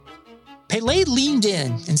Pele leaned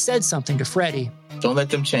in and said something to Freddie. Don't let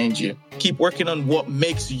them change you. Keep working on what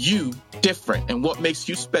makes you different and what makes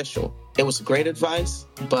you special. It was great advice,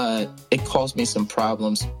 but it caused me some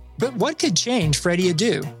problems. But what could change Freddie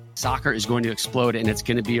Adu? Soccer is going to explode, and it's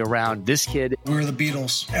going to be around this kid. We were the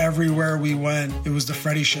Beatles. Everywhere we went, it was the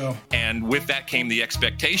Freddie Show. And with that came the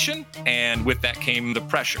expectation, and with that came the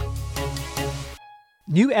pressure.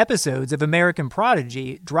 New episodes of American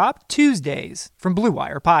Prodigy drop Tuesdays from Blue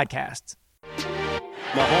Wire Podcasts.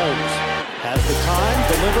 Mahomes has the time,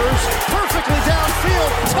 delivers perfectly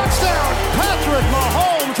downfield. Touchdown! Patrick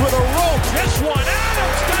Mahomes with a rope. This one,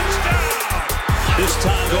 Adams, touchdown! This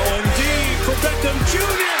time going deep for Beckham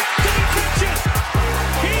Jr. Did he catch it?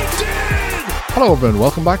 He did! Hello everyone,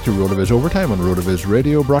 welcome back to RotoViz Overtime on RotoViz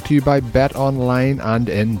Radio, brought to you by Bet Online and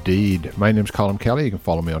Indeed. My name's Colin Kelly. You can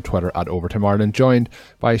follow me on Twitter at Overtime Ireland, joined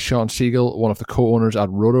by Sean Siegel, one of the co-owners at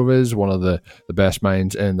RotoViz, one of the best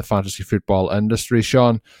minds in the fantasy football industry.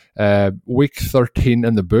 Sean, week 13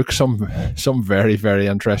 in the book, some very, very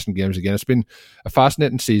interesting games again. It's been a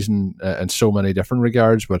fascinating season in so many different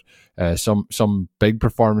regards, but some big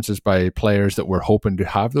performances by players that we're hoping to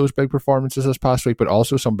have those big performances this past week, but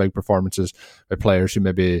also some big performances by players who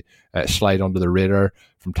maybe slide under the radar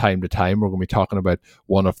from time to time. We're going to be talking about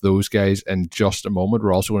one of those guys in just a moment.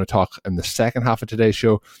 We're also going to talk in the second half of today's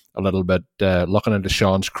show a little bit looking into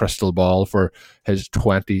Sean's crystal ball for his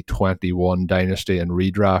 2021 dynasty and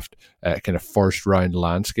redraft kind of first round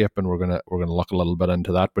landscape, and we're gonna look a little bit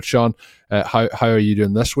into that. But Sean, how are you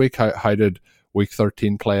doing this week? How did Week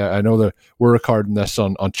 13 play? I know that we're recording this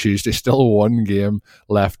on Tuesday. Still one game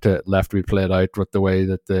left to be played out with the way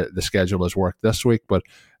that the schedule has worked this week. But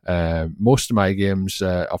most of my games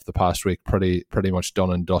of the past week pretty much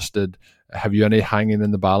done and dusted. Have you any hanging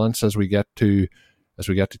in the balance as we get to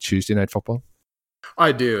Tuesday night football?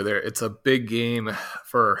 I do. It's a big game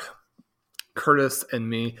for Curtis and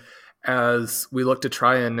me as we look to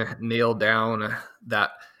try and nail down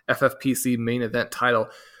that FFPC main event title.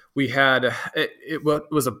 We had it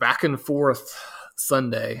was a back and forth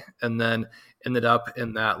Sunday, and then ended up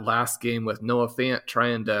in that last game with Noah Fant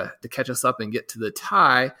trying to catch us up and get to the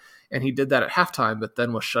tie, and he did that at halftime, but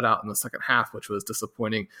then was shut out in the second half, which was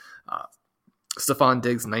disappointing. Stephon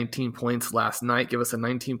Diggs, 19 points last night, give us a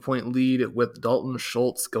 19-point lead with Dalton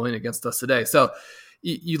Schultz going against us today. So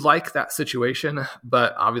you like that situation,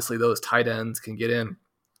 but obviously those tight ends can get in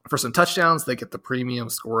for some touchdowns. They get the premium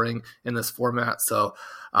scoring in this format. So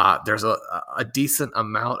there's a decent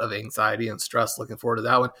amount of anxiety and stress looking forward to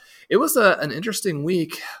that one. It was an interesting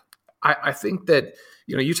week. I think that,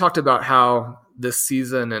 you talked about how this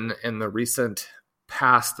season and in the recent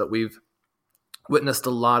past that we've witnessed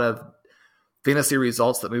a lot of fantasy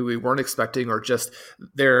results that maybe we weren't expecting, or just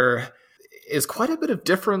there is quite a bit of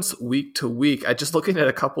difference week to week. I just looking at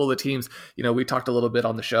a couple of the teams, we talked a little bit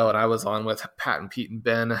on the show, and I was on with Pat and Pete and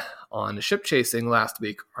Ben on ship chasing last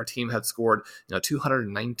week. Our team had scored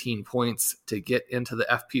 219 points to get into the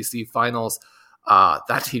FPC finals.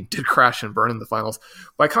 That team did crash and burn in the finals.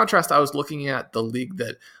 By contrast, I was looking at the league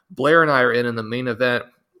that Blair and I are in the main event,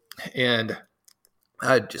 and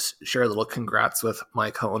I just share a little congrats with my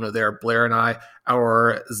co-owner there. Blair and I,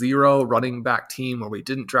 our 0 running back team, where we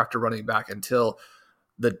didn't draft a running back until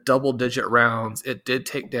the double-digit rounds, it did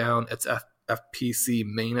take down its FPC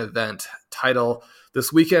main event title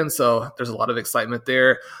this weekend, so there's a lot of excitement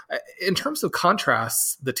there. In terms of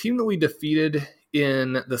contrasts, the team that we defeated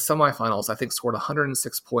in the semifinals, I think, scored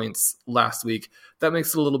 106 points last week. That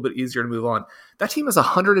makes it a little bit easier to move on. That team has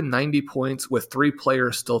 190 points with 3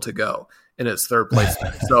 players still to go in its third place.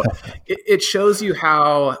 So it shows you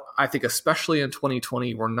how, I think, especially in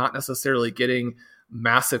 2020, we're not necessarily getting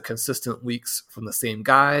massive consistent weeks from the same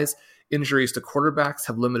guys. Injuries to quarterbacks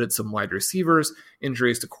have limited some wide receivers.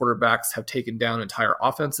 Injuries to quarterbacks have taken down entire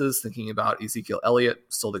offenses, thinking about Ezekiel Elliott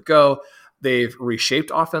still to go. They've reshaped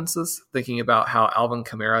offenses, thinking about how Alvin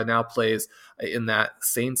Kamara now plays in that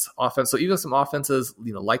Saints offense. So even some offenses,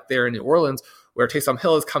 like there in New Orleans, where Taysom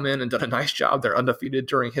Hill has come in and done a nice job. They're undefeated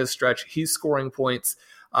during his stretch. He's scoring points,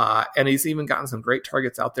 and he's even gotten some great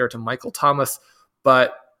targets out there to Michael Thomas,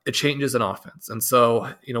 but it changes an offense. And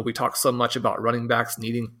so, we talk so much about running backs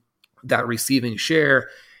needing that receiving share,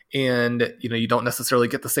 and, you don't necessarily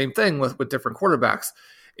get the same thing with different quarterbacks.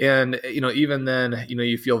 And, even then,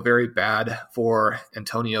 you feel very bad for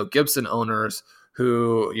Antonio Gibson owners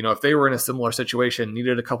who, if they were in a similar situation,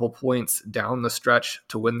 needed a couple points down the stretch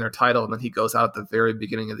to win their title, and then he goes out at the very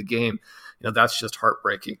beginning of the game. That's just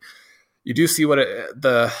heartbreaking. You do see what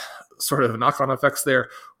the sort of knock-on effects there,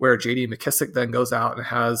 where J.D. McKissick then goes out and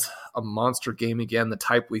has a monster game again, the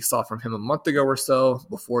type we saw from him a month ago or so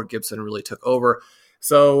before Gibson really took over.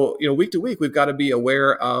 So, week to week, we've got to be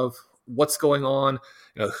aware of what's going on,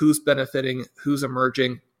 who's benefiting, who's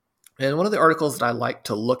emerging. And one of the articles that I like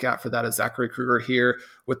to look at for that is Zachary Kruger here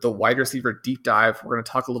with the wide receiver deep dive. We're going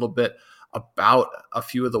to talk a little bit about a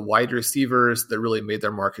few of the wide receivers that really made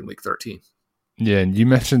their mark in week 13. Yeah, and you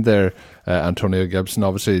mentioned there Antonio Gibson,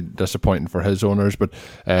 obviously disappointing for his owners, but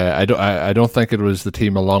I don't think it was the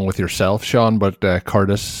team along with yourself, Sean, but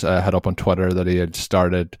Curtis had up on Twitter that he had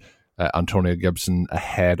started Antonio Gibson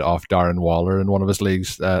ahead of Darren Waller in one of his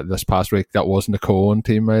leagues this past week. That wasn't a co-owned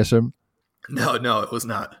team, I assume? No, it was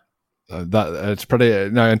not. That it's pretty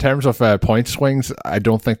now in terms of point swings. I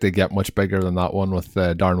don't think they get much bigger than that one with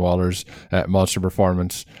Darren Waller's monster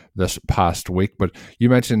performance this past week. But you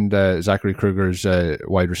mentioned Zachary Kruger's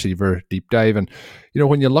wide receiver deep dive, and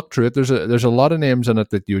when you look through it, there's a lot of names in it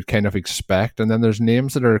that you would kind of expect, and then there's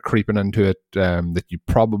names that are creeping into it that you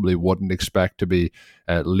probably wouldn't expect to be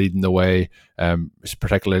leading the way,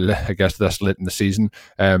 particularly I guess this late in the season.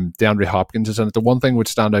 DeAndre Hopkins is in it. The one thing would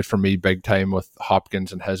stand out for me big time with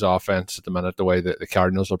Hopkins and his offense at the minute, the way that the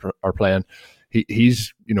Cardinals are playing,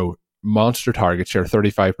 he's monster target share,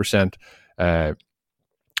 35%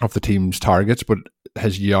 of the team's targets, but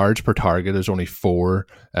his yards per target is only 4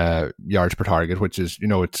 yards per target, which is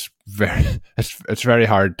it's very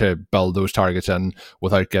hard to build those targets in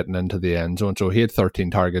without getting into the end zone. So he had 13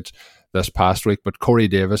 targets this past week, but Corey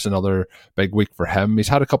Davis, another big week for him. He's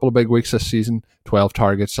had a couple of big weeks this season, 12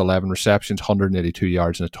 targets, 11 receptions, 182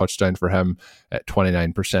 yards and a touchdown for him at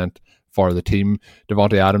 29% for the team.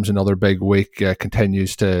 Devontae Adams, another big week,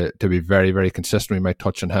 continues to be very, very consistent. We might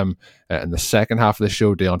touch on him in the second half of the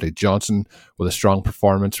show. Deontay Johnson with a strong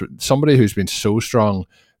performance. Somebody who's been so strong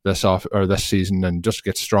this season and just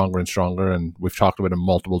gets stronger and stronger, and we've talked about him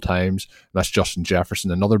multiple times. That's Justin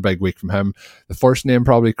Jefferson, another big week from him. The first name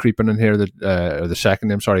probably creeping in here, or the second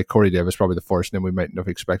name, sorry, Corey Davis, probably the first name we mightn't have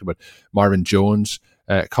expected, but Marvin Jones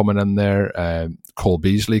coming in there, Cole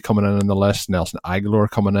Beasley coming in the list, Nelson Aguilar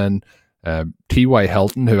coming in, T.Y.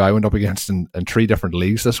 Hilton, who I went up against in 3 different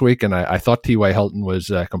leagues this week, and I thought T.Y. Hilton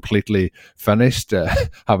was completely finished,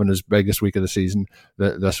 having his biggest week of the season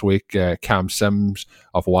this week. Cam Sims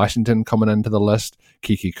of Washington coming into the list,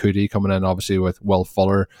 Kiki Kuti coming in, obviously, with Will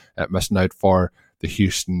Fuller missing out for the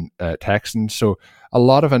Houston Texans. So a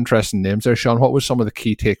lot of interesting names there. Sean, what was some of the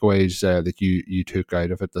key takeaways that you took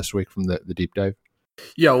out of it this week from the deep dive?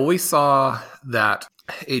 Yeah, well, we saw that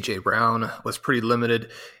A.J. Brown was pretty limited.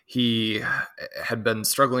 He had been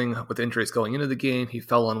struggling with injuries going into the game. He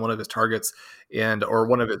fell on one of his targets or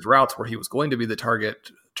one of his routes where he was going to be the target,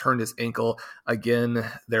 turned his ankle again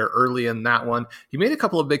there early in that one. He made a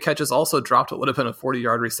couple of big catches, also dropped what would have been a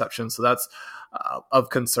 40-yard reception. So that's of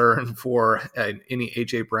concern for any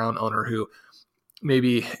A.J. Brown owner who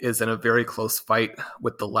maybe is in a very close fight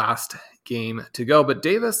with the last game to go. But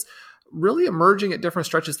Davis really emerging at different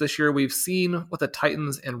stretches this year. We've seen what the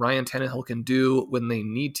Titans and Ryan Tannehill can do when they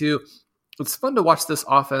need to. It's fun to watch this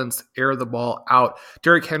offense air the ball out.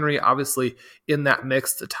 Derrick Henry, obviously, in that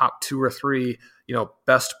mix, the top 2 or 3,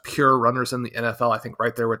 best pure runners in the NFL. I think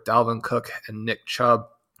right there with Dalvin Cook and Nick Chubb.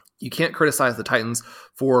 You can't criticize the Titans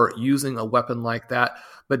for using a weapon like that.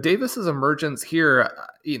 But Davis's emergence here,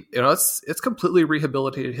 it's completely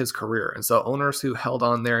rehabilitated his career. And so owners who held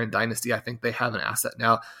on there in Dynasty, I think they have an asset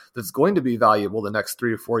now that's going to be valuable the next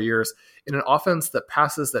 3 to 4 years in an offense that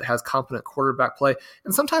passes, that has competent quarterback play.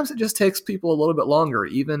 And sometimes it just takes people a little bit longer,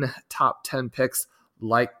 even top 10 picks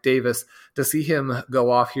like Davis, to see him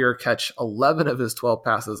go off here, catch 11 of his 12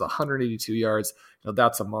 passes, 182 yards.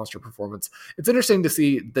 That's a monster performance. It's interesting to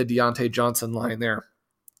see the Deontay Johnson line there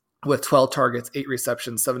with 12 targets, 8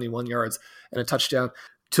 receptions, 71 yards, and a touchdown.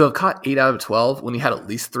 To have caught 8 out of 12 when he had at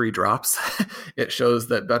least 3 drops, it shows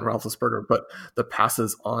that Ben Roethlisberger put the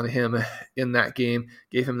passes on him in that game,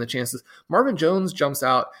 gave him the chances. Marvin Jones jumps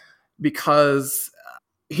out because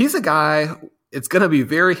he's a guy, it's going to be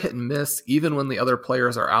very hit and miss even when the other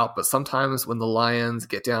players are out, but sometimes when the Lions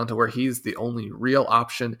get down to where he's the only real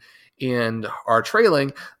option and are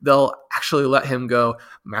trailing, they'll actually let him go.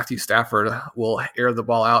 Matthew Stafford will air the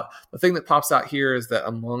ball out. The thing that pops out here is that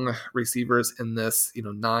among receivers in this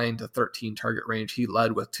 9 to 13 target range, he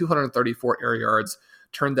led with 234 air yards,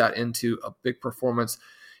 turned that into a big performance.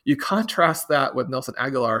 You contrast that with Nelson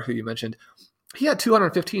Aguilar, who you mentioned. He had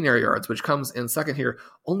 215 air yards, which comes in second here,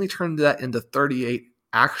 only turned that into 38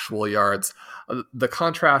 actual yards. The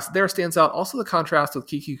contrast there stands out. Also the contrast with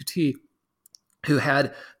Kiki Kuti, who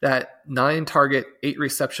had that 9 target, 8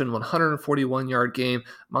 reception, 141-yard game.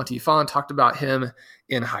 Monty Fawn talked about him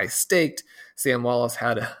in High Staked. Sam Wallace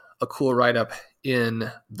had a cool write-up in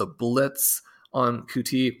The Blitz on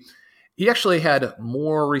Kuti. He actually had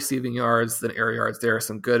more receiving yards than air yards there,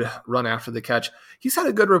 some good run after the catch. He's had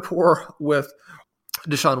a good rapport with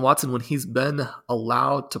Deshaun Watson when he's been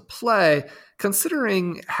allowed to play,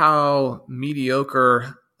 considering how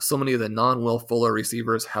mediocre so many of the non-Will Fuller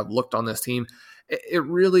receivers have looked on this team. It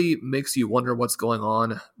really makes you wonder what's going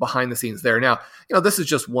on behind the scenes there. Now, this is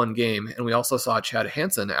just one game, and we also saw Chad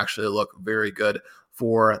Hansen actually look very good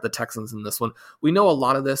for the Texans in this one. We know a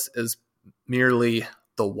lot of this is merely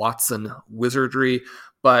the Watson wizardry,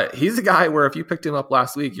 but he's a guy where if you picked him up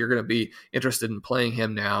last week, you're going to be interested in playing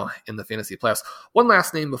him now in the fantasy playoffs. One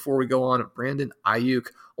last name before we go on, Brandon Ayuk.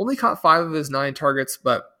 Only caught 5 of his 9 targets,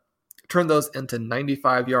 but turned those into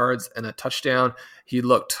 95 yards and a touchdown. He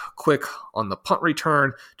looked quick on the punt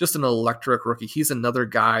return, just an electric rookie. He's another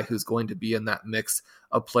guy who's going to be in that mix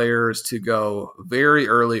of players to go very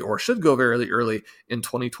early or should go very early in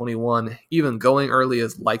 2021. Even going early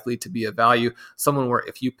is likely to be a value. Someone where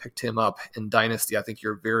if you picked him up in Dynasty, I think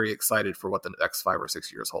you're very excited for what the next 5 or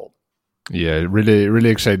 6 years hold. Yeah, really, really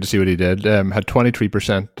excited to see what he did. Had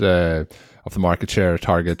 23% of the market share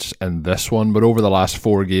targets in this one, but over the last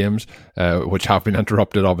 4 games, which have been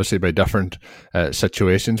interrupted obviously by different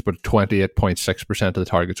situations, but 28.6% of the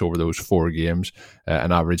targets over those 4 games,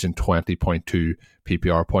 and averaging 20.2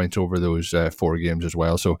 PPR points over those 4 games as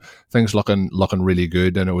well. So things looking really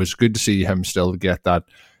good, and it was good to see him still get that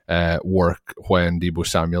work when Deebo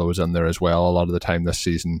Samuel was in there as well. A lot of the time this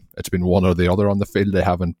season, it's been one or the other on the field. They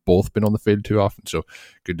haven't both been on the field too often, so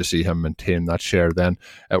good to see him maintain that share then.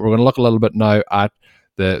 We're going to look a little bit now at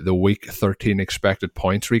the week 13 expected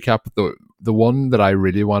points recap. The one that I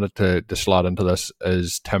really wanted to slot into this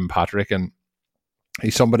is Tim Patrick, and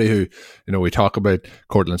he's somebody who, we talk about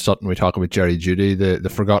Cortland Sutton, we talk about Jerry Jeudy, the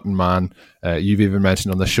forgotten man. You've even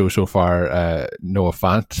mentioned on the show so far, Noah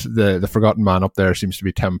Fant. The forgotten man up there seems to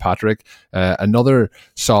be Tim Patrick. Another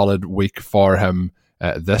solid week for him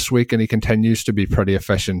this week, and he continues to be pretty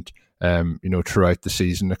efficient throughout the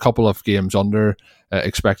season. A couple of games under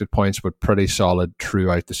expected points, but pretty solid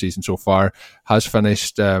throughout the season so far. Has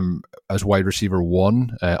finished as wide receiver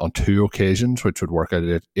 1 on 2 occasions, which would work out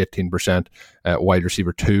at 18%, wide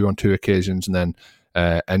receiver 2 on 2 occasions, and then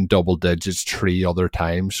in double digits 3 other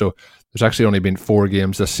times. So there's actually only been 4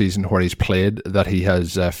 games this season where he's played that he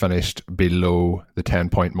has finished below the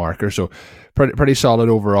 10-point marker. So pretty solid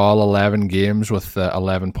overall. 11 games with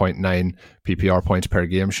 11.9 PPR points per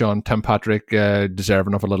game. Sean, Tim Patrick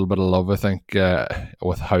deserving of a little bit of love, I think,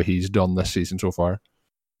 with how he's done this season so far.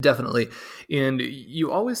 Definitely. And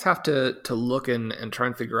you always have to look and try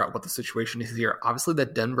and figure out what the situation is here. Obviously, the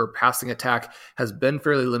Denver passing attack has been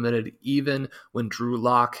fairly limited, even when Drew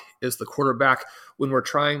Lock is the quarterback. When we're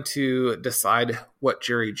trying to decide what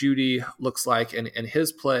Jerry Jeudy looks like and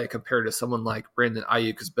his play compared to someone like Brandon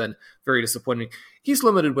Ayuk has been very disappointing. He's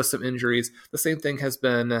limited with some injuries. The same thing has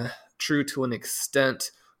been true to an extent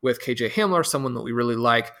with KJ Hamler, someone that we really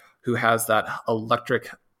like, who has that electric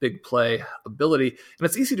big play ability. And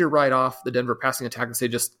it's easy to write off the Denver passing attack and say,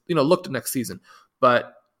 just, look to next season.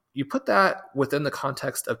 But you put that within the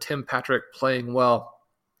context of Tim Patrick playing well.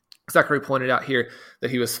 Zachary pointed out here that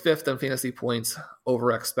he was 5th in fantasy points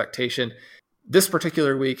over expectation. This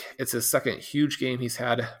particular week, it's his second huge game he's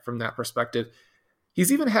had from that perspective.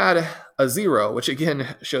 He's even had a 0, which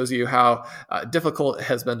again shows you how difficult it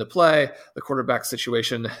has been to play. The quarterback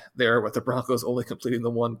situation there with the Broncos only completing the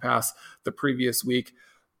 1 pass the previous week.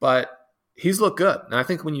 But he's looked good. And I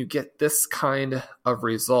think when you get this kind of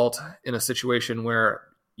result in a situation where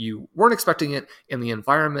you weren't expecting it and the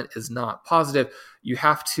environment is not positive, you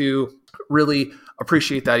have to really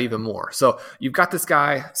appreciate that even more. So you've got this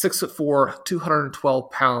guy, 6'4", 212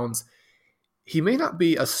 pounds. He may not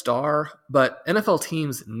be a star, but NFL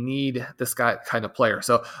teams need this guy kind of player.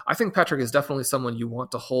 So I think Patrick is definitely someone you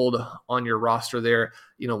want to hold on your roster there,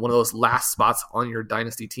 one of those last spots on your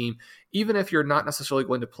dynasty team. Even if you're not necessarily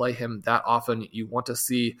going to play him that often, you want to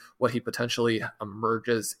see what he potentially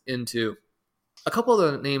emerges into. A couple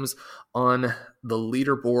of the names on the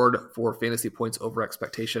leaderboard for fantasy points over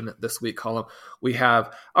expectation this week column. We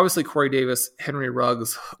have obviously Corey Davis, Henry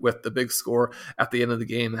Ruggs with the big score at the end of the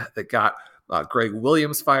game that got Greg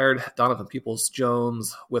Williams fired, Donovan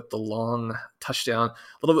Peoples-Jones with the long touchdown.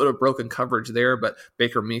 A little bit of broken coverage there, but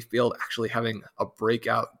Baker Mayfield actually having a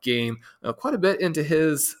breakout game. Quite a bit into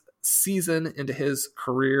his season, into his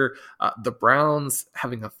career. The Browns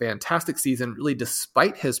having a fantastic season, really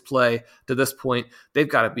despite his play to this point. They've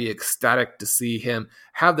got to be ecstatic to see him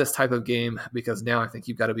have this type of game, because now I think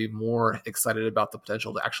you've got to be more excited about the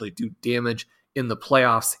potential to actually do damage in the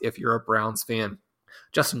playoffs if you're a Browns fan.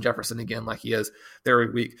 Justin Jefferson, again, like he is there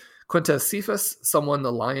every week. Quintez Cephas, someone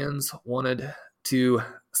the Lions wanted to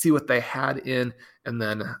see what they had in, and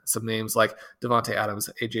then some names like Devontae Adams,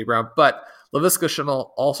 A.J. Brown. But Laviska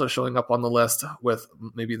Shenault also showing up on the list with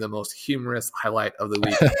maybe the most humorous highlight of the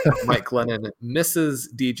week. Mike Glennon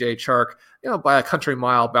misses DJ Chark, by a country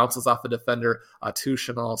mile, bounces off the defender to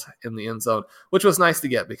Shenault in the end zone, which was nice to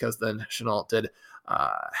get because then Shenault did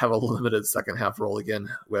have a limited second half role again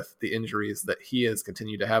with the injuries that he has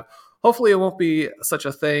continued to have. Hopefully it won't be such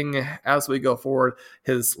a thing as we go forward.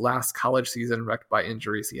 His last college season wrecked by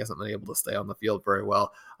injuries. He hasn't been able to stay on the field very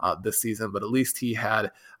well this season, but at least he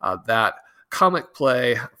had that comic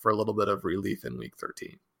play for a little bit of relief in week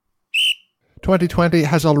 13. 2020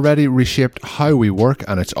 has already reshaped how we work,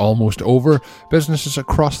 and it's almost over. Businesses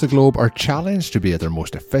across the globe are challenged to be at their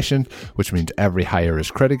most efficient, which means every hire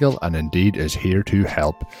is critical, and Indeed is here to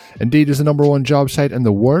help. Indeed is the number one job site in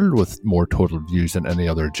the world with more total views than any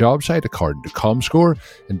other job site, according to ComScore.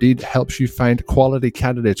 Indeed helps you find quality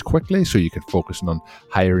candidates quickly so you can focus on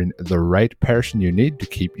hiring the right person you need to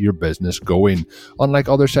keep your business going. Unlike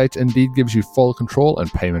other sites, Indeed gives you full control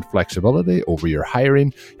and payment flexibility over your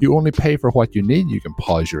hiring. You only pay for what you need. You can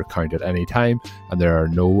pause your account at any time, and there are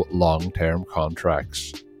no long-term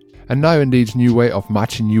contracts. And now Indeed's new way of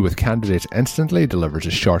matching you with candidates instantly delivers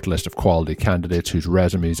a short list of quality candidates whose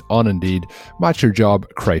resumes on Indeed match your job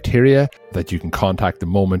criteria that you can contact the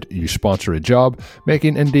moment you sponsor a job,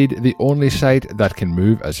 making Indeed the only site that can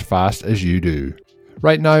move as fast as you do.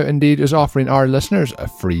 Right now, Indeed is offering our listeners a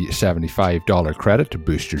free $75 credit to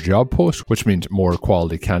boost your job post, which means more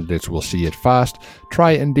quality candidates will see it fast.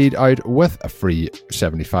 Try Indeed out with a free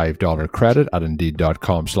 $75 credit at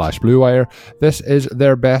Indeed.com/BlueWire. This is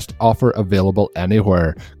their best offer available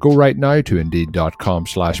anywhere. Go right now to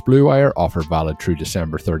Indeed.com/BlueWire. Offer valid through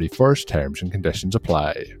December 31st. Terms and conditions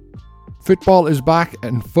apply. Football is back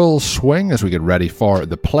in full swing as we get ready for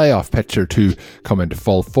the playoff picture to come into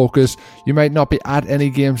full focus. You might not be at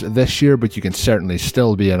any games this year, but you can certainly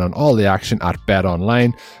still be in on all the action at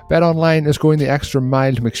BetOnline. BetOnline is going the extra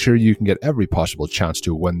mile to make sure you can get every possible chance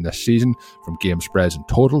to win this season, from game spreads and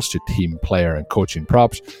totals to team, player and coaching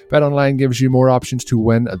props. BetOnline gives you more options to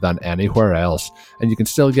win than anywhere else, and you can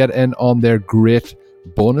still get in on their great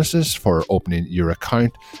bonuses for opening your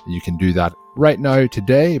account. You can do that right now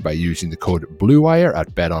today by using the code BlueWire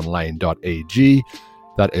at betonline.ag.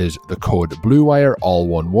 That is the code BlueWire, all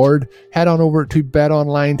one word. Head on over to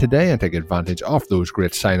BetOnline today and take advantage of those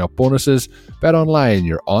great sign-up bonuses. BetOnline,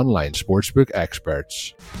 your online sportsbook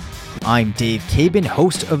experts. I'm Dave Cabin,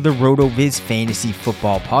 host of the RotoViz Fantasy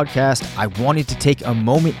Football Podcast. I wanted to take a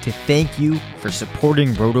moment to thank you for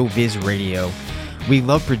supporting RotoViz Radio. We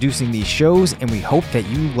love producing these shows, and we hope that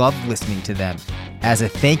you love listening to them. As a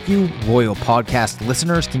thank you, loyal podcast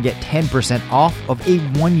listeners can get 10% off of a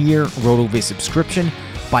 1-year RotoViz subscription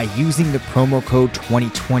by using the promo code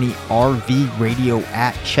 2020RVRadio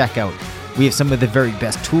at checkout. We have some of the very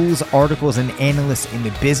best tools, articles, and analysts in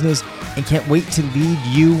the business, and can't wait to lead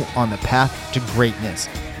you on the path to greatness.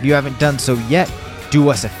 If you haven't done so yet, do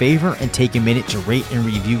us a favor and take a minute to rate and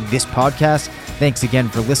review this podcast. Thanks again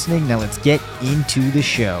for listening. Now let's get into the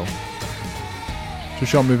show. So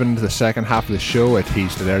Sean, moving into the second half of the show, I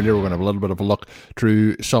teased it earlier, we're going to have a little bit of a look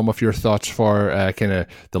through some of your thoughts for kind of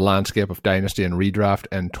the landscape of Dynasty and Redraft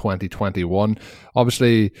in 2021.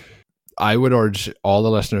 Obviously, I would urge all the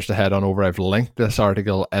listeners to head on over. I've linked this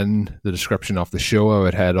article in the description of the show. I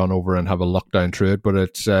would head on over and have a look down through it, but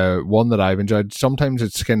it's one that I've enjoyed. Sometimes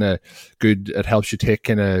it's kind of good. It helps you take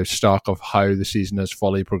kind of stock of how the season has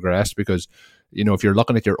fully progressed, because if you're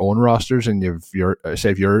looking at your own rosters and if your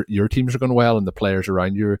teams are going well and the players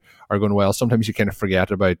around you are going well, sometimes you kind of forget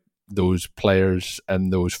about those players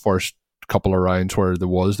and those first couple of rounds where there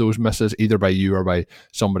was those misses, either by you or by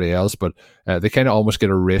somebody else, but they kind of almost get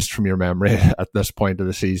erased from your memory at this point of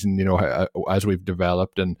the season. As we've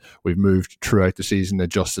developed and we've moved throughout the season,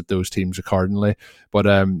 adjusted those teams accordingly. But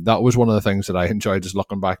that was one of the things that I enjoyed, is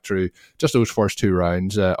looking back through just those first two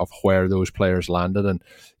rounds of where those players landed, and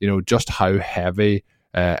just how heavy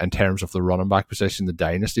in terms of the running back position. The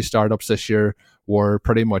Dynasty startups this year were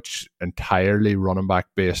pretty much entirely running back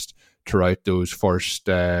based throughout those first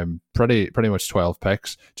pretty much 12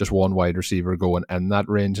 picks, just one wide receiver going in that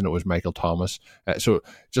range, and it was Michael Thomas. So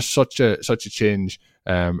just such a change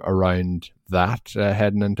around that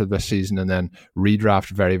heading into this season. And then Redraft,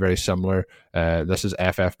 very, very similar. This is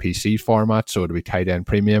FFPC format, so it'll be tight end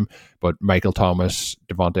premium, but Michael Thomas,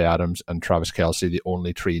 Devontae Adams and Travis Kelce, the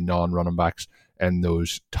only three non-running backs in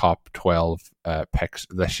those top 12 picks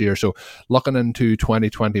this year. So looking into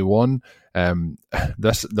 2021,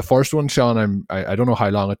 the first one, Sean, I don't know how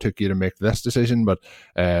long it took you to make this decision, but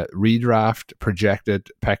redraft, projected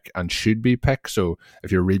pick, and should be pick. So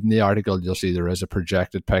if you're reading the article, you'll see there is a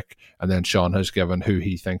projected pick, and then Sean has given who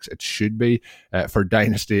he thinks it should be. For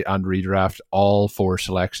dynasty and redraft, all 4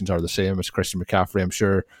 selections are the same as Christian McCaffrey. I'm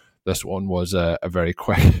sure this one was a very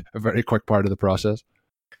quick part of the process.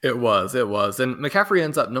 It was. And McCaffrey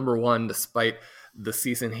ends up number 1 despite the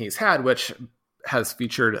season he's had, which has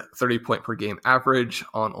featured 30 point per game average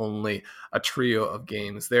on only a trio of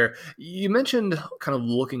games there. You mentioned kind of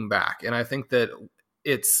looking back, and I think that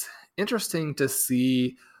it's interesting to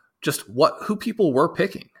see just who people were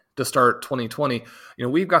picking to start 2020.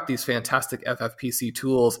 We've got these fantastic FFPC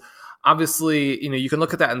tools. Obviously, you can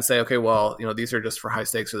look at that and say, okay, well, these are just for high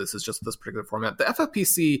stakes, or this is just this particular format. The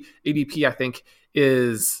FFPC ADP, I think,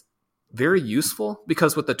 is very useful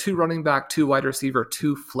because with the 2 running back, 2 wide receiver,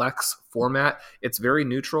 2 flex format, it's very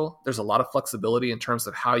neutral. There's a lot of flexibility in terms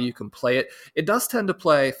of how you can play it. It does tend to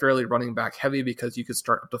play fairly running back heavy because you could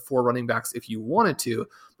start up to 4 running backs if you wanted to,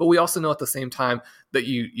 but we also know at the same time that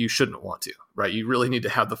you shouldn't want to, right? You really need to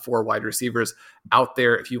have the 4 wide receivers out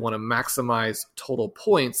there if you want to maximize total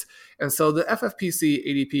points. And so the FFPC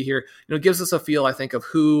ADP here, gives us a feel, I think, of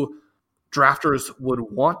who drafters would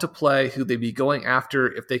want to play, who they'd be going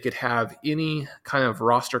after if they could have any kind of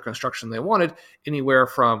roster construction they wanted, anywhere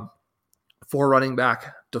from 4 running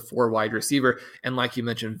back to 4 wide receiver. And like you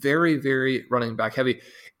mentioned, very, very running back heavy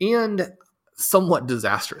and somewhat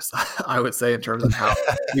disastrous, I would say, in terms of how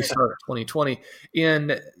we start 2020.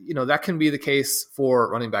 And, that can be the case for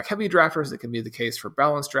running back heavy drafters. It can be the case for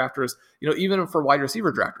balanced drafters, even for wide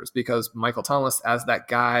receiver drafters, because Michael Thomas, as that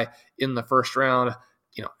guy in the first round,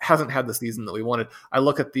 hasn't had the season that we wanted. I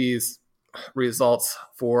look at these results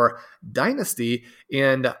for Dynasty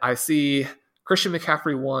and I see Christian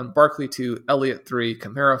McCaffrey 1, Barkley 2, Elliott 3,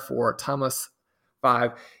 Kamara 4, Thomas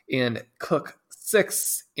 5, and Cook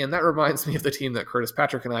 6. And that reminds me of the team that Curtis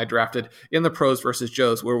Patrick and I drafted in the Pros versus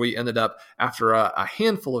Joes, where we ended up, after a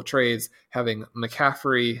handful of trades, having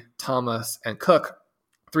McCaffrey, Thomas, and Cook,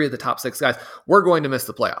 3 of the top 6 guys. We're going to miss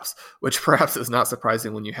the playoffs, which perhaps is not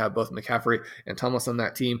surprising when you have both McCaffrey and Thomas on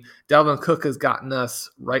that team. Dalvin Cook has gotten us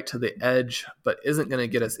right to the edge, but isn't going to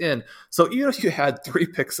get us in. So even if you had 3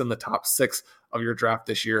 picks in the top 6 of your draft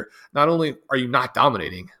this year, not only are you not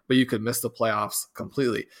dominating, but you could miss the playoffs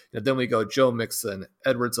completely. And then we go Joe Mixon,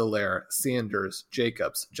 Edwards-Helaire, Sanders,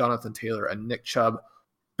 Jacobs, Jonathan Taylor, and Nick Chubb.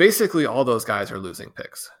 Basically, all those guys are losing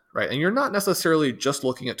picks. Right. And you're not necessarily just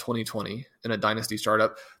looking at 2020 in a dynasty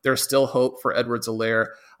startup. There's still hope for Edwards-Helaire,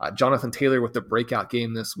 Jonathan Taylor with the breakout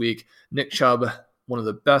game this week, Nick Chubb, one of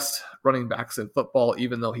the best running backs in football,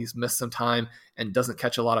 even though he's missed some time and doesn't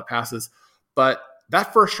catch a lot of passes. But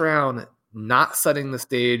that first round, not setting the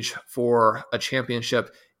stage for a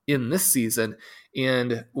championship in this season.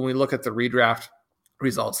 And when we look at the redraft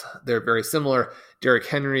results, they're very similar. Derrick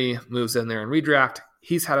Henry moves in there in redraft.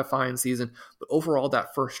 He's had a fine season, but overall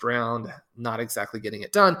that first round, not exactly getting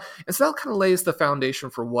it done. And so that kind of lays the foundation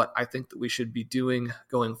for what I think that we should be doing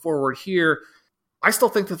going forward here. I still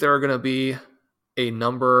think that there are going to be a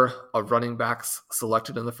number of running backs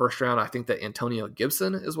selected in the first round. I think that Antonio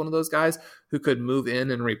Gibson is one of those guys who could move in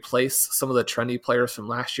and replace some of the trendy players from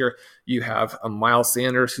last year. You have a Miles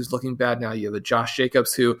Sanders who's looking bad now. You have a Josh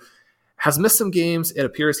Jacobs who has missed some games. It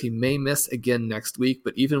appears he may miss again next week,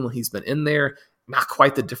 but even when he's been in there, not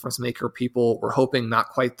quite the difference maker people were hoping, not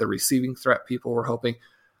quite the receiving threat people were hoping.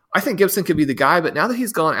 I think Gibson could be the guy, but now that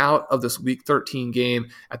he's gone out of this Week 13 game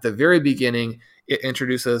at the very beginning, it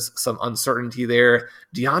introduces some uncertainty there.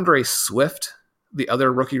 DeAndre Swift, the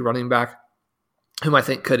other rookie running back, whom I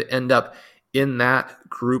think could end up in that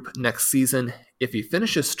group next season if he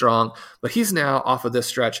finishes strong, but he's now off of this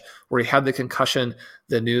stretch where he had the concussion.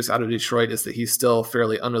 The news out of Detroit is that he's still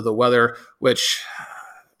fairly under the weather, which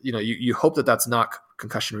you hope that that's not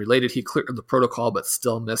concussion related. He cleared the protocol, but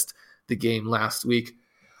still missed the game last week.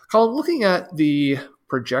 Colin, looking at the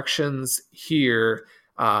projections here,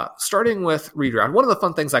 starting with redraft, one of the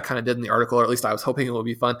fun things I kind of did in the article, or at least I was hoping it would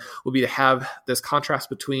be fun, would be to have this contrast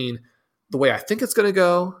between the way I think it's going to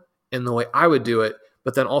go and the way I would do it,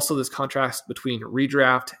 but then also this contrast between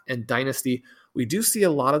redraft and dynasty. We do see a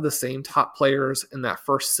lot of the same top players in that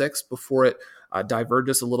first 6 before it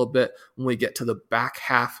diverges a little bit when we get to the back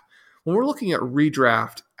half. When we're looking at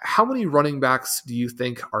redraft, how many running backs do you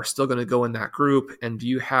think are still going to go in that group? And do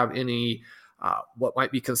you have any what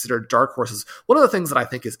might be considered dark horses. One of the things that I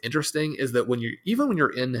think is interesting is that when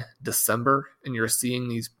you're in December and you're seeing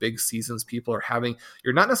these big seasons people are having,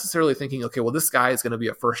 you're not necessarily thinking, okay, well, this guy is going to be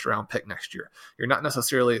a first round pick next year. You're not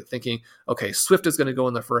necessarily thinking, okay, Swift is going to go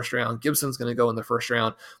in the first round, Gibson's going to go in the first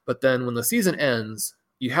round. But then when the season ends,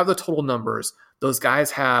 you have the total numbers. Those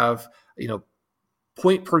guys have,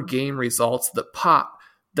 point per game results that pop.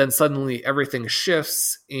 Then suddenly everything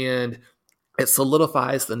shifts and it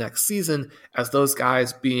solidifies the next season as those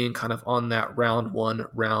guys being kind of on that round 1,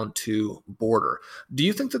 round 2 border. Do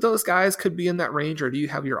you think that those guys could be in that range, or do you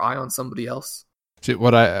have your eye on somebody else? See,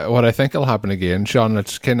 what I think will happen again, Sean,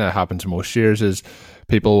 it's kind of happens most years, is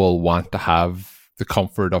people will want to have the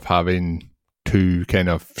comfort of having 2 kind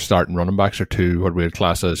of starting running backs, or 2 what we would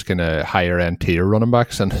class as kind of higher end tier running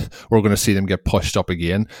backs, and we're going to see them get pushed up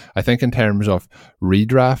again. I think in terms of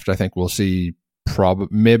redraft, I think we'll see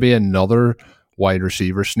maybe another wide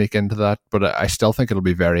receiver sneak into that, but I still think it'll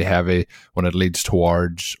be very heavy when it leads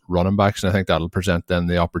towards running backs, and I think that'll present then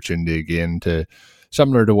the opportunity again to,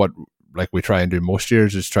 similar to what like we try and do most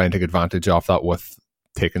years, is try and take advantage of that with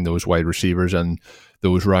taking those wide receivers in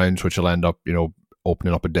those rounds, which will end up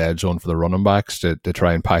opening up a dead zone for the running backs to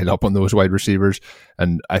try and pile up on those wide receivers.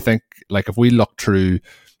 And I think, like, if we look through,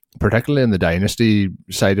 particularly in the dynasty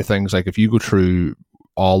side of things, like if you go through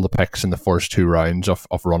all the picks in the first 2 rounds of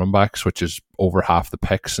running backs, which is over half the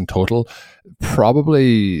picks in total,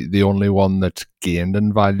 probably the only one that's gained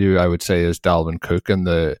in value, I would say, is Dalvin Cook, and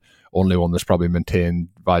the only one that's probably maintained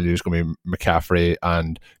value is going to be McCaffrey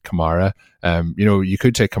and Kamara. You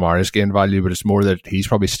could say Kamara's gained value, but it's more that he's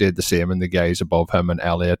probably stayed the same, and the guys above him and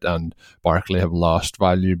Elliott and Barkley have lost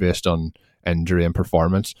value based on injury and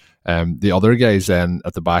performance. The other guys then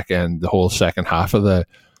at the back end, the whole second half of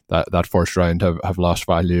that first round have lost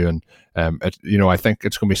value, and I think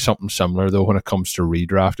it's going to be something similar though when it comes to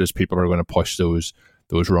redraft, as people are going to push those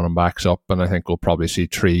running backs up, and I think we'll probably see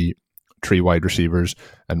three wide receivers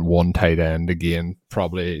and 1 tight end again,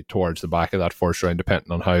 probably towards the back of that first round,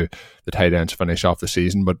 depending on how the tight ends finish off the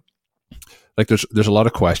season. But like there's a lot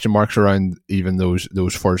of question marks around even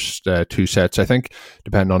those first 2 sets. I think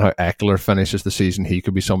depending on how Eckler finishes the season, he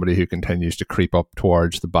could be somebody who continues to creep up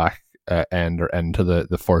towards the back end or into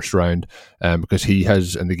the first round, because he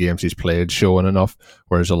has, in the games he's played, shown enough,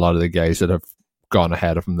 whereas a lot of the guys that have gone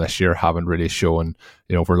ahead of him this year haven't really shown.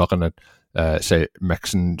 If we're looking at say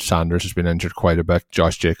Mixon, Sanders has been injured quite a bit,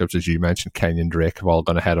 Josh Jacobs, as you mentioned, Kenyon Drake have all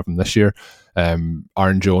gone ahead of him this year.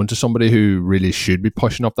 Aaron Jones is somebody who really should be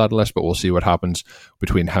pushing up that list, but we'll see what happens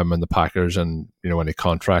between him and the Packers and any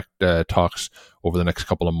contract talks over the next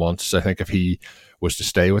couple of months. I think if he was to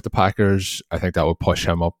stay with the Packers, I think that would push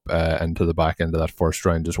him up into the back end of that first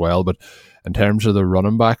round as well. But in terms of the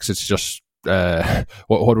running backs, it's just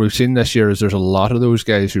what we've seen this year is there's a lot of those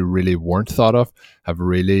guys who really weren't thought of have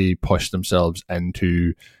really pushed themselves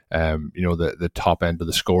into the top end of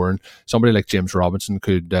the scoring. Somebody like James Robinson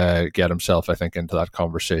could get himself, I think, into that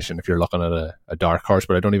conversation if you're looking at a dark horse,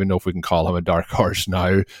 but I don't even know if we can call him a dark horse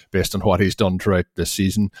now based on what he's done throughout this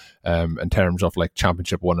season, in terms of like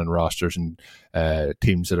championship winning rosters and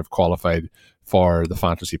teams that have qualified for the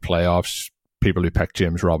fantasy playoffs. People who pick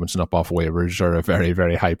James Robinson up off waivers are a very,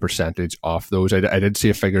 very high percentage off those. I did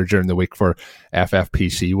see a figure during the week for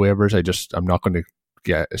FFPC waivers. I'm not going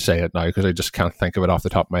to say it now because I just can't think of it off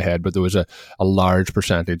the top of my head, but there was a large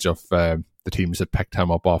percentage of the teams that picked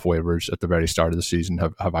him up off waivers at the very start of the season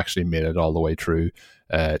have actually made it all the way through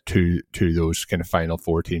to those kind of final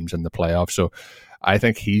 4 teams in the playoffs. So I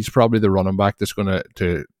think he's probably the running back that's going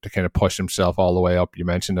to kind of push himself all the way up. You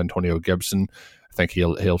mentioned Antonio Gibson. I think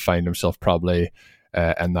he'll find himself probably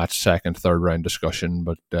in that second, third round discussion,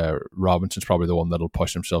 but Robinson's probably the one that'll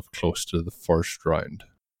push himself close to the first round.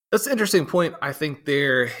 That's an interesting point. I think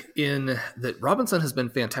there in that Robinson has been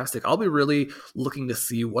fantastic. I'll be really looking to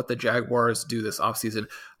see what the Jaguars do this offseason.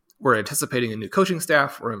 We're anticipating a new coaching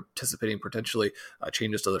staff. We're anticipating potentially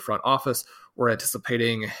changes to the front office. We're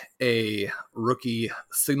anticipating a rookie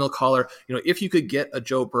signal caller. If you could get a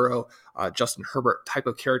Joe Burrow, Justin Herbert type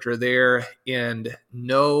of character there and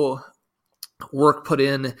no work put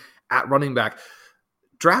in at running back,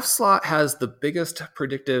 draft slot has the biggest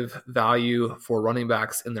predictive value for running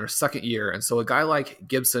backs in their second year. And so a guy like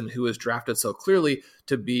Gibson, who is drafted so clearly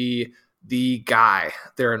to be the guy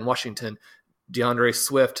there in Washington, DeAndre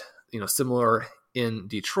Swift, similar in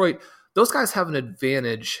Detroit, those guys have an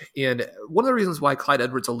advantage. And one of the reasons why Clyde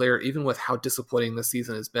Edwards-Helaire, even with how disappointing this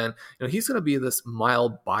season has been, he's going to be this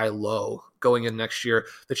mild buy low going in next year.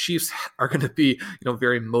 The Chiefs are going to be,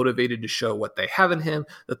 very motivated to show what they have in him,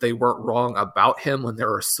 that they weren't wrong about him when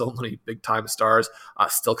there are so many big time stars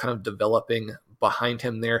still kind of developing behind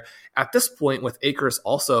him there. At this point, with Akers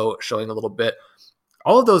also showing a little bit,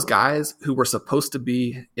 all of those guys who were supposed to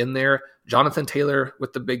be in there, Jonathan Taylor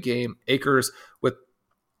with the big game, Akers with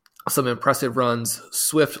some impressive runs,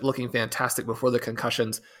 Swift looking fantastic before the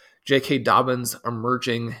concussions, J.K. Dobbins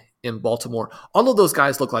emerging in Baltimore. All of those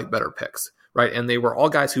guys look like better picks, right? And they were all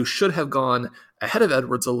guys who should have gone ahead of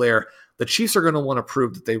Edwards-Helaire. The Chiefs are going to want to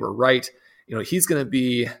prove that they were right. He's going to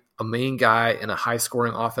be a main guy in a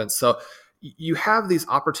high-scoring offense. So you have these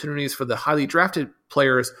opportunities for the highly drafted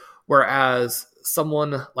players, whereas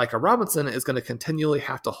someone like a Robinson is going to continually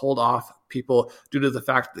have to hold off people due to the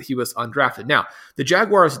fact that he was undrafted. Now, the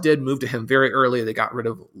Jaguars did move to him very early. They got rid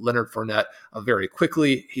of Leonard Fournette very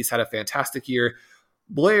quickly. He's had a fantastic year.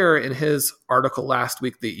 Blair, in his article last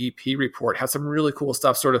week, the EP report, had some really cool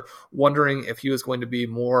stuff, sort of wondering if he was going to be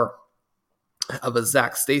more of a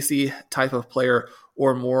Zach Stacy type of player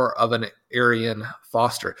or more of an Arian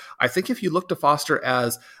Foster. I think if you look to Foster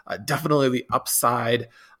as definitely the upside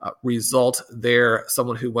result there,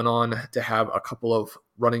 someone who went on to have a couple of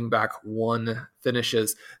running back one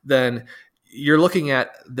finishes, then you're looking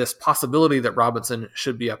at this possibility that Robinson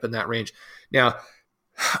should be up in that range. Now,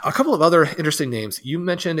 a couple of other interesting names. You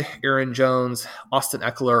mentioned Aaron Jones, Austin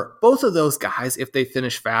Eckler. Both of those guys, if they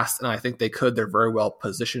finish fast, and I think they could, they're very well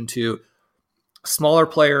positioned to. Smaller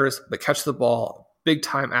players that catch the ball,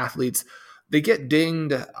 big-time athletes. They get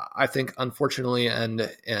dinged, I think, unfortunately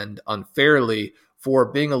and unfairly for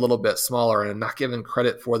being a little bit smaller and not given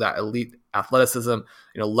credit for that elite athleticism.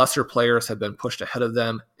 Lesser players have been pushed ahead of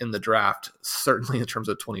them in the draft, certainly in terms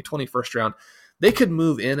of 2020 first round. They could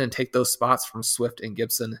move in and take those spots from Swift and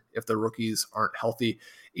Gibson if the rookies aren't healthy.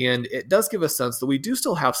 And it does give a sense that we do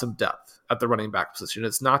still have some depth at the running back position.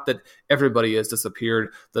 It's not that everybody has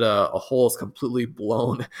disappeared, that a hole is completely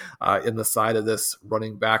blown in the side of this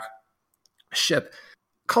running back ship.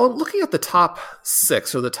 Colin, looking at the top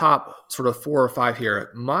 6 or the top sort of 4 or 5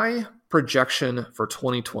 here, my projection for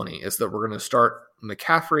 2020 is that we're going to start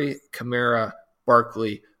McCaffrey, Kamara,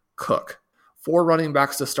 Barkley, Cook. 4 running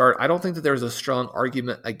backs to start. I don't think that there's a strong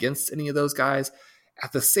argument against any of those guys.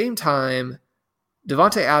 At the same time,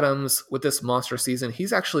 Devontae Adams, with this monster season,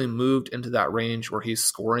 he's actually moved into that range where he's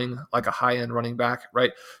scoring like a high-end running back,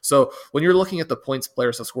 right? So when you're looking at the points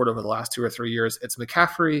players have scored over the last 2 or 3 years, it's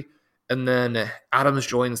McCaffrey, and then Adams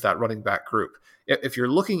joins that running back group. If you're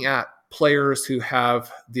looking at players who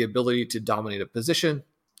have the ability to dominate a position,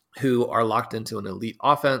 who are locked into an elite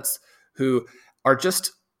offense, who are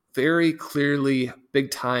just very clearly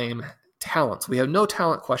big-time talents. We have no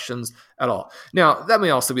talent questions at all. Now, that may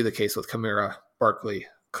also be the case with Kamara, Barkley,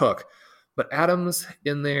 Cook. But Adams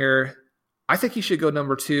in there, I think he should go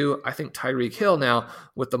number 2. I think Tyreek Hill now,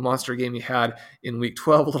 with the monster game he had in week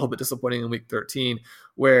 12, a little bit disappointing in week 13,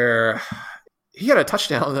 where he had a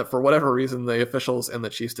touchdown that for whatever reason the officials and the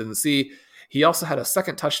Chiefs didn't see. He also had a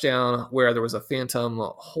second touchdown where there was a phantom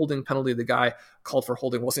holding penalty. The guy called for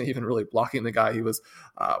holding, wasn't even really blocking the guy he was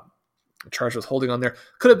charged with holding on there.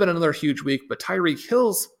 Could have been another huge week, but Tyreek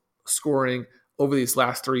Hill's scoring over these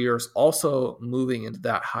last 3 years also moving into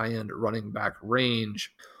that high-end running back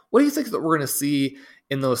range. What do you think that we're going to see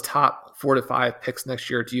in those top 4 to 5 picks next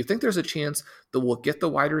year? Do you think there's a chance that we'll get the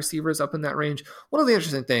wide receivers up in that range? One of the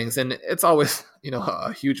interesting things, and it's always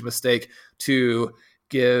a huge mistake to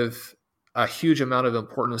give a huge amount of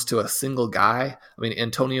importance to a single guy. I mean,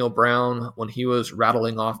 Antonio Brown, when he was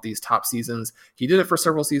rattling off these top seasons, he did it for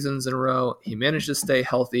several seasons in a row. He managed to stay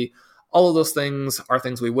healthy. All of those things are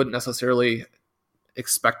things we wouldn't necessarily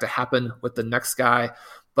expect to happen with the next guy.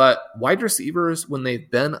 But wide receivers, when they've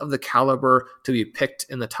been of the caliber to be picked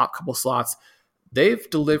in the top couple slots, they've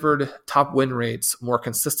delivered top win rates more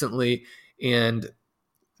consistently and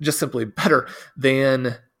just simply better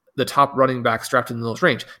than the top running backs drafted in those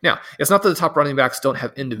range. Now, it's not that the top running backs don't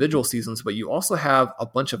have individual seasons, but you also have a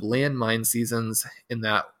bunch of landmine seasons in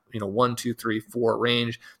that 1, 2, 3, 4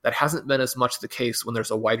 range. That hasn't been as much the case when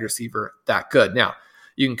there's a wide receiver that good. Now,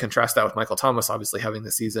 you can contrast that with Michael Thomas, obviously having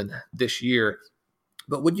the season this year.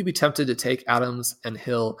 But would you be tempted to take Adams and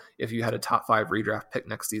Hill if you had a top 5 redraft pick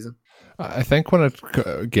next season? I think when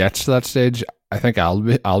it gets to that stage, I think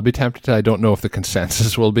I'll be tempted. I don't know if the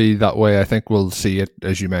consensus will be that way. I think we'll see it,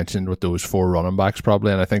 as you mentioned, with those 4 running backs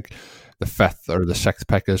probably. And I think the 5th or the 6th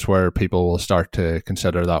pick is where people will start to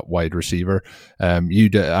consider that wide receiver. I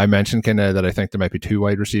mentioned kind of that I think there might be 2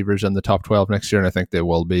 wide receivers in the top 12 next year, and I think they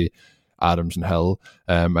will be Adams and Hill.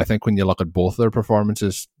 I think when you look at both their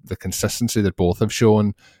performances, the consistency that both have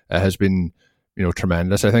shown has been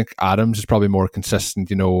tremendous. I think Adams is probably more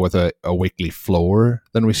consistent, with a weekly floor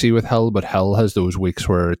than we see with Hill, but Hill has those weeks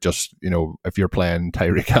where it just, if you're playing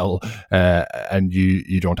Tyreek Hill and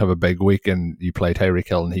you don't have a big week and you play Tyreek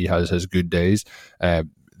Hill and he has his good days,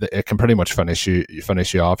 it can pretty much finish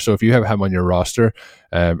you off. So if you have him on your roster,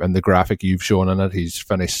 and the graphic you've shown on it, he's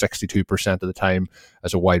finished 62% of the time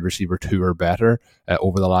as a wide receiver 2 or better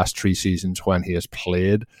over the last 3 seasons when he has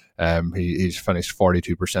played. He's finished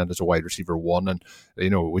 42% as a wide receiver 1. And,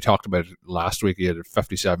 we talked about it last week. He had a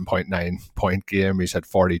 57.9 point game. He's had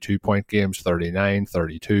 42 point games, 39,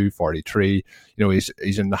 32, 43.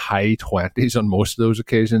 He's in the high 20s on most of those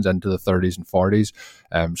occasions, into the 30s and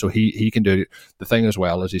 40s. So he can do it. The thing as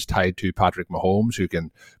well is he's tied to Patrick Mahomes, who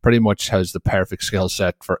can pretty much has the perfect skill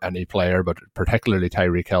set for any player, but particularly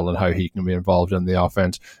Tyreek Hill and how he can be involved in the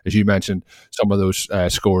offense. As you mentioned, some of those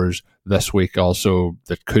scores this week also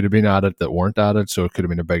that could have been added that weren't added, so it could have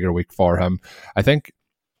been a bigger week for him. I think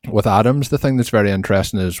with Adams, the thing that's very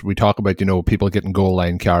interesting is we talk about, people getting goal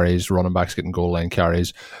line carries, running backs getting goal line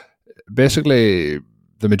carries. Basically,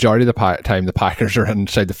 the majority of the time the Packers are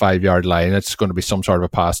inside the 5-yard line, it's going to be some sort of a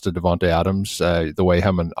pass to Devontae Adams, the way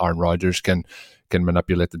him and Aaron Rodgers can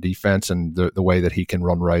manipulate the defense, and the way that he can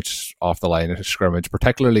run routes off the line of scrimmage,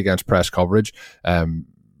 particularly against press coverage.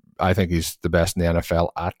 I think he's the best in the NFL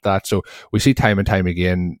at that. So we see time and time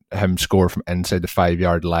again him score from inside the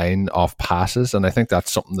 5-yard line off passes, and I think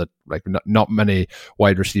that's something that not many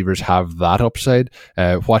wide receivers have that upside.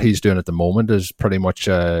 What he's doing at the moment is pretty much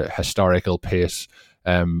a historical pace.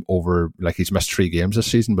 Over, he's missed 3 games this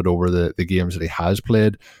season, but over the games that he has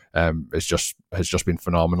played, has just been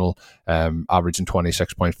phenomenal. Averaging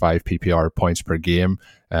 26.5 PPR points per game,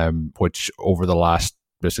 which over the last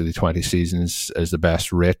basically 20 seasons is the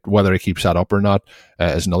best rate. Whether he keeps that up or not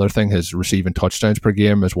is another thing. His receiving touchdowns per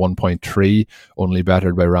game is 1.3, only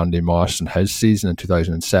bettered by Randy Moss in his season in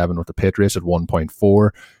 2007 with the Patriots at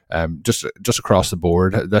 1.4. Just across the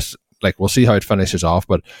board, this we'll see how it finishes off,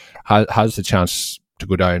 but has the chance to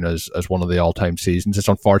go down as one of the all-time seasons. It's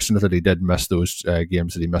unfortunate that he did miss those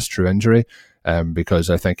games that he missed through injury,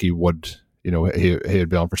 because I think he would. He'd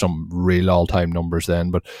be on for some real all-time numbers then.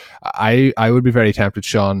 But I would be very tempted,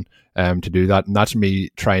 Sean, to do that, and that's me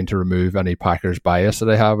trying to remove any Packers bias that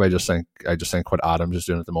I have. I just think what Adams is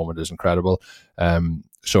doing at the moment is incredible.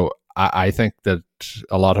 So I think that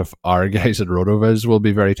a lot of our guys at RotoViz will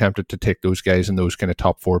be very tempted to take those guys in those kind of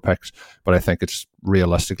top 4 picks, but I think it's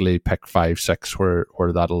realistically pick 5, 6 where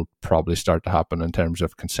that'll probably start to happen in terms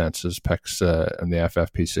of consensus picks in the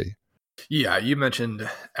FFPC. Yeah, you mentioned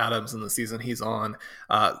Adams in the season he's on.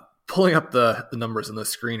 Pulling up the numbers in the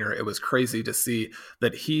screener, it was crazy to see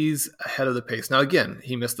that he's ahead of the pace. Now, again,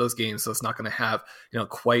 he missed those games, so it's not going to have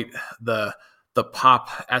quite the pop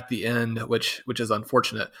at the end, which is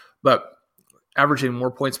unfortunate. But averaging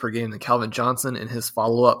more points per game than Calvin Johnson in his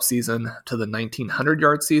follow-up season to the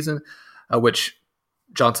 1,900-yard season, which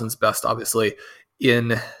Johnson's best, obviously,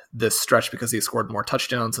 in this stretch because he scored more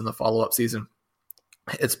touchdowns in the follow-up season.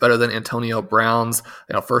 It's better than Antonio Brown's,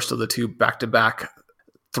 first of the 2 back-to-back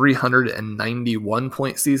 391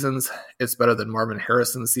 point seasons. It's better than Marvin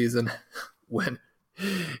Harrison's season when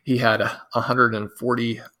he had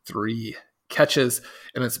 143 catches,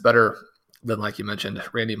 and it's better than, like you mentioned,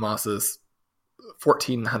 Randy Moss's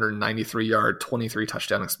 1,493 yard, 23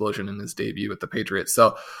 touchdown explosion in his debut with the Patriots.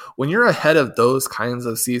 So when you're ahead of those kinds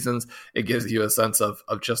of seasons, it gives you a sense of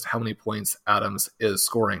just how many points Adams is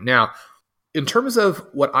scoring. Now, in terms of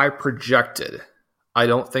what I projected, I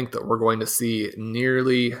don't think that we're going to see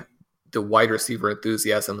nearly the wide receiver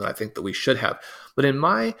enthusiasm that I think that we should have. But in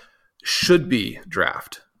my should-be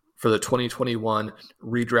draft for the 2021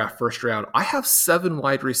 redraft first round, I have 7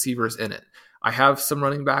 wide receivers in it. I have some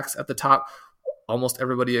running backs at the top. Almost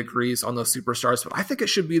everybody agrees on those superstars, but I think it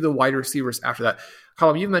should be the wide receivers after that.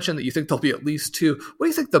 Colin, you mentioned that you think there'll be at least 2. What do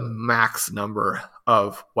you think the max number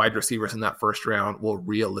of wide receivers in that first round will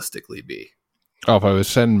realistically be? Oh, if I was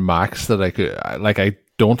saying max that I could, I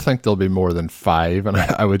don't think there'll be more than 5. And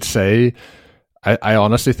I would say, I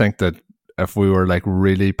honestly think that if we were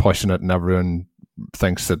really pushing it and everyone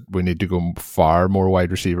thinks that we need to go far more wide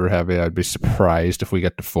receiver heavy, I'd be surprised if we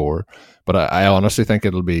get to 4. But I honestly think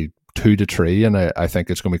it'll be 2 to 3, and I think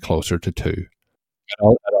it's going to be closer to 2. It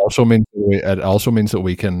also means that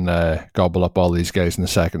we can gobble up all these guys in the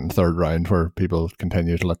second and third round where people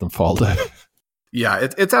continue to let them fall down. Yeah,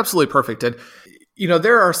 it's absolutely perfect. And,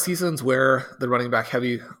 there are seasons where the running back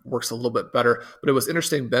heavy works a little bit better, but it was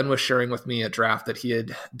interesting. Ben was sharing with me a draft that he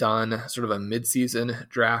had done, sort of a midseason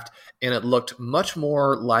draft, and it looked much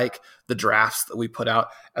more like the drafts that we put out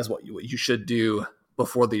as what you should do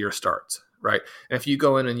before the year starts, right? And if you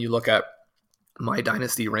go in and you look at my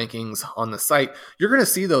dynasty rankings on the site, you're going to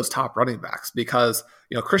see those top running backs because,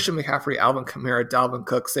 Christian McCaffrey, Alvin Kamara, Dalvin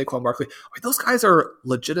Cook, Saquon Barkley, those guys are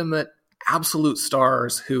legitimate absolute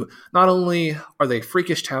stars who not only are they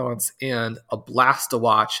freakish talents and a blast to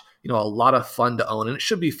watch, a lot of fun to own, and it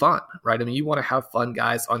should be fun, right? I mean, you want to have fun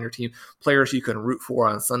guys on your team, players you can root for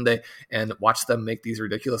on Sunday and watch them make these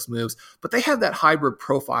ridiculous moves, but they have that hybrid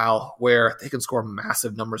profile where they can score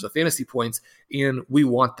massive numbers of fantasy points, and we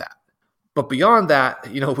want that. But beyond that,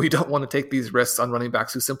 we don't want to take these risks on running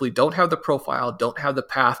backs who simply don't have the profile, don't have the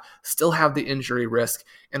path, still have the injury risk,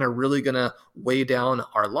 and are really going to weigh down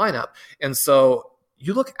our lineup. And so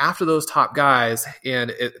you look after those top guys,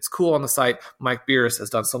 and it's cool on the site. Mike Beers has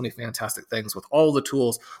done so many fantastic things with all the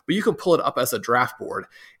tools, but you can pull it up as a draft board.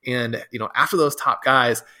 And, after those top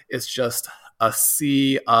guys, it's just a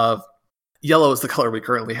sea of yellow is the color we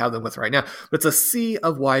currently have them with right now, but it's a sea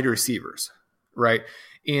of wide receivers, right?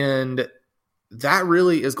 And that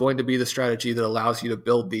really is going to be the strategy that allows you to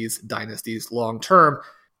build these dynasties long term.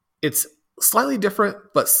 It's slightly different,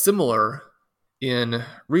 but similar in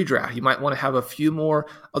redraft. You might want to have a few more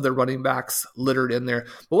of the running backs littered in there.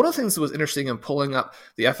 But one of the things that was interesting in pulling up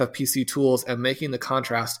the FFPC tools and making the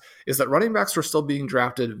contrast is that running backs were still being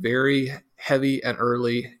drafted very heavy and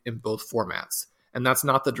early in both formats. And that's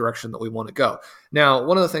not the direction that we want to go. Now,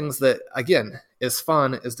 one of the things that, again, is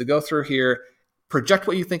fun is to go through here, project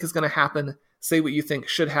what you think is going to happen, say what you think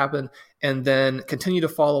should happen, and then continue to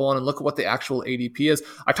follow on and look at what the actual ADP is.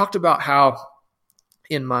 I talked about how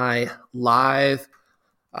in my live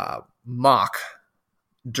mock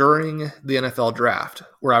during the NFL draft,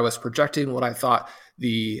 where I was projecting what I thought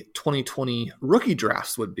the 2020 rookie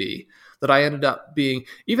drafts would be, that I ended up being,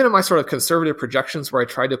 even in my sort of conservative projections where I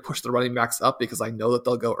tried to push the running backs up because I know that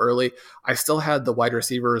they'll go early, I still had the wide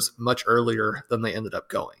receivers much earlier than they ended up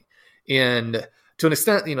going. And to an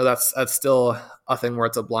extent, that's still a thing where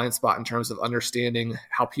it's a blind spot in terms of understanding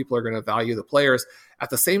how people are going to value the players.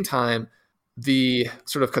 At the same time, the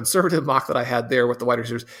sort of conservative mock that I had there with the wide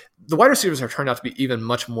receivers have turned out to be even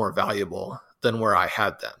much more valuable than where I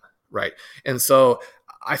had them, right? And so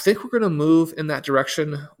I think we're going to move in that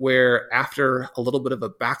direction where after a little bit of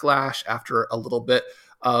a backlash, after a little bit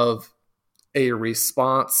of a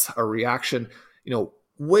response, a reaction,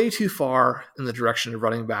 way too far in the direction of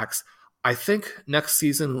running backs, I think next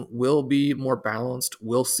season will be more balanced.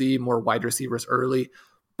 We'll see more wide receivers early,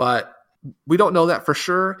 but we don't know that for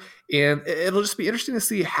sure. And it'll just be interesting to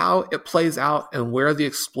see how it plays out and where the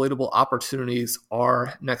exploitable opportunities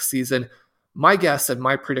are next season. My guess and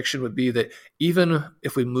my prediction would be that even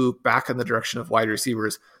if we move back in the direction of wide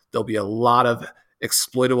receivers, there'll be a lot of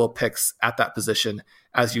exploitable picks at that position,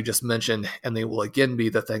 as you just mentioned, and they will again be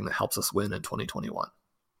the thing that helps us win in 2021.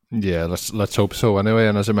 Yeah, let's hope so anyway.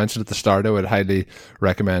 And as I mentioned at the start, I would highly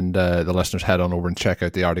recommend the listeners head on over and check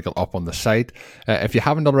out the article up on the site. If you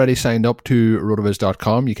haven't already signed up to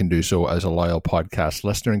RotoViz.com, you can do so as a loyal podcast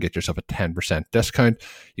listener and get yourself a 10% discount.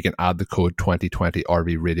 You can add the code 2020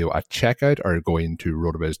 RV Radio at checkout or go into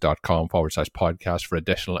RotoViz.com/podcast for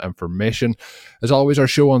additional information. As always, our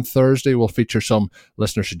show on Thursday will feature some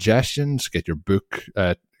listener suggestions. Get your book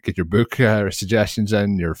suggestions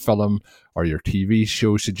in, your film or your TV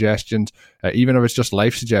show suggestions, even if it's just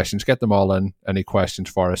life suggestions, get them all in. Any questions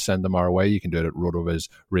for us, send them our way. You can do it at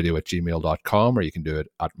rotovizradio@gmail.com, or you can do it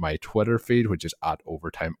at my Twitter feed, which is at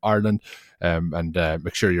Overtime Ireland. And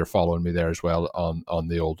make sure you're following me there as well on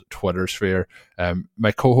the old Twitter sphere.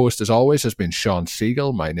 My co-host, as always, has been Sean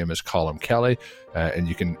Siegel. My name is Colm Kelly, and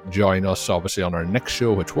you can join us, obviously, on our next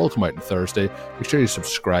show, which will come out on Thursday. Make sure you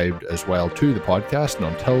subscribed as well to the podcast, and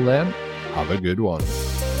until then, have a good one.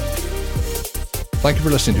 Thank you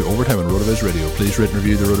for listening to Overtime on RotoViz Radio. Please rate and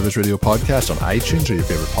review the RotoViz Radio podcast on iTunes or your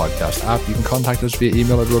favorite podcast app. You can contact us via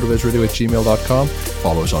email at rotovizradio@gmail.com.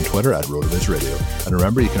 Follow us on Twitter at RotoViz Radio. And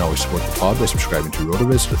remember, you can always support the pod by subscribing to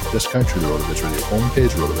RotoViz with a discount through the RotoViz Radio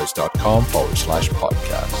homepage,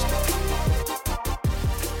 rotoviz.com/podcast.